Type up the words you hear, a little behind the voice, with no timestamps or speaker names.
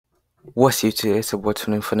What's YouTube? It's a boy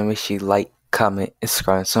tuning for the make sure you like, comment, and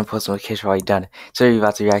subscribe. Some post notification while you done it. So we're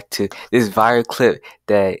about to react to this viral clip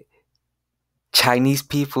that Chinese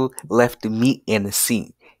people left the meat in the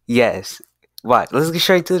sink. Yes. Watch. Let's get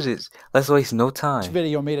straight to this. Let's waste no time. This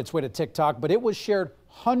video made its way to TikTok, but it was shared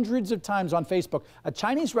hundreds of times on Facebook. A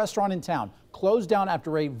Chinese restaurant in town closed down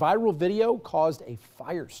after a viral video caused a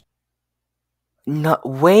firestorm. No,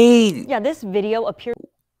 wait. Yeah, this video appears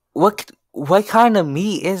What kind of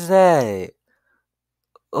meat is that?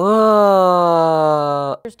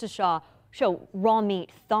 Oh. to show raw meat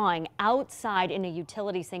thawing outside in a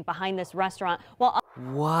utility sink behind this restaurant, while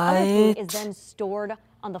other food is then stored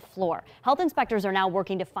on the floor. Health inspectors are now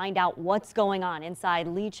working to find out what's going on inside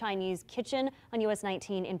Lee Chinese Kitchen on US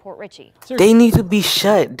 19 in Port Richey. They need to be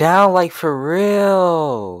shut down, like, for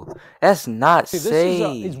real. That's not safe.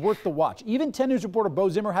 This is worth the watch. Even 10 News reporter Bo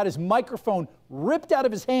Zimmer had his microphone ripped out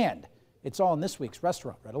of his hand. It's all in this week's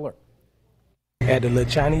Restaurant Red Alert. At the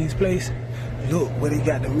little Chinese place, look where they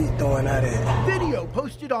got the meat throwing out at. Video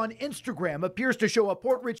posted on Instagram appears to show a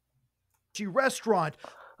Port Richey restaurant.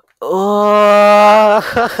 Oh.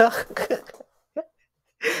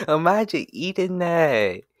 Imagine eating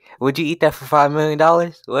that. Would you eat that for $5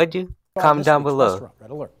 million? Would you? Comment down below.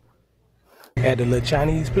 Red Alert. At the little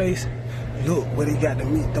Chinese place, look where they got the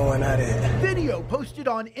meat throwing out at. Video posted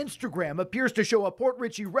on Instagram appears to show a Port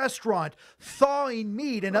Richey restaurant thawing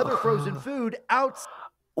meat and other frozen food outside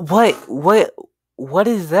What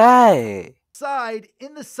is that?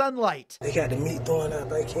 in the sunlight. They got the meat throwing out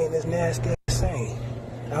like in this nasty thing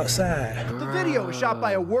outside. The video was shot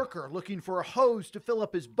by a worker looking for a hose to fill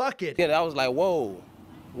up his bucket. Yeah, I was like, whoa,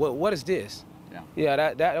 what is this?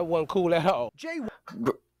 Yeah, that wasn't cool at all. Jay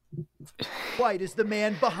White is the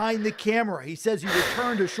man behind the camera. He says he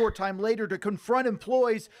returned a short time later to confront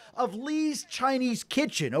employees of Lee's Chinese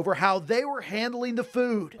Kitchen over how they were handling the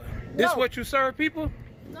food. This what you serve people?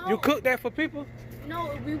 No. You cook that for people?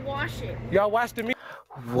 No, we wash it. Y'all wash the meat?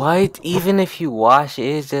 What? Even if you wash it,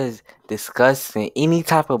 it's just disgusting. Any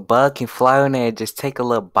type of bug can fly on there and just take a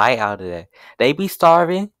little bite out of that. They be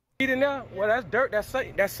starving. Eating there? Well, that's dirt.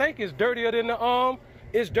 That sink is dirtier than the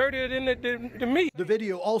it's dirtier than the meat. The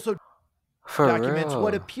video also For documents real.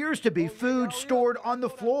 what appears to be food stored on the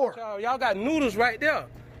floor. Y'all got noodles right there.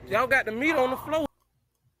 Y'all got the meat on the floor.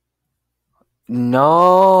 No.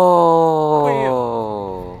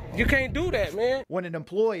 You can't do that, man. When an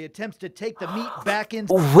employee attempts to take the meat back in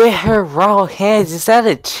With her raw hands, is that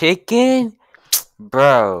a chicken?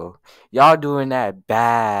 Bro, y'all doing that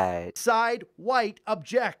bad. inside, White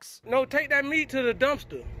objects. No, take that meat to the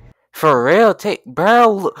dumpster. For real,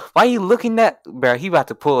 bro, why you looking at, bro, he about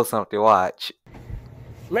to pull something, watch.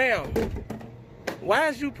 Ma'am, why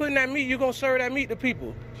is you putting that meat? You gonna serve that meat to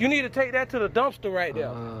people? You need to take that to the dumpster right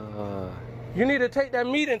there. You need to take that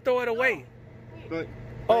meat and throw it away.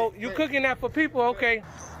 Oh, you cooking that for people? Okay.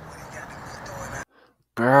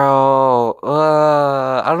 Bro,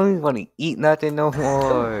 I don't even want to eat nothing no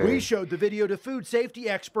more. We showed the video to food safety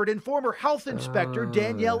expert and former health inspector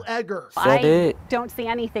Danielle Egger. Is that it? Don't see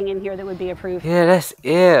anything in here that would be approved. Yeah, that's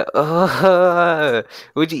it.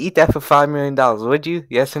 Would you eat that for $5 million? Would you?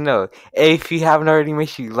 Yes or no? Hey, if you haven't already, make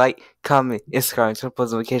sure you like, comment, and subscribe, and turn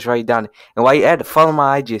post notifications right down. And while you at it, follow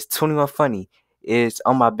my IG. It's 21Funny. It's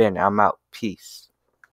on my banner. I'm out. Peace.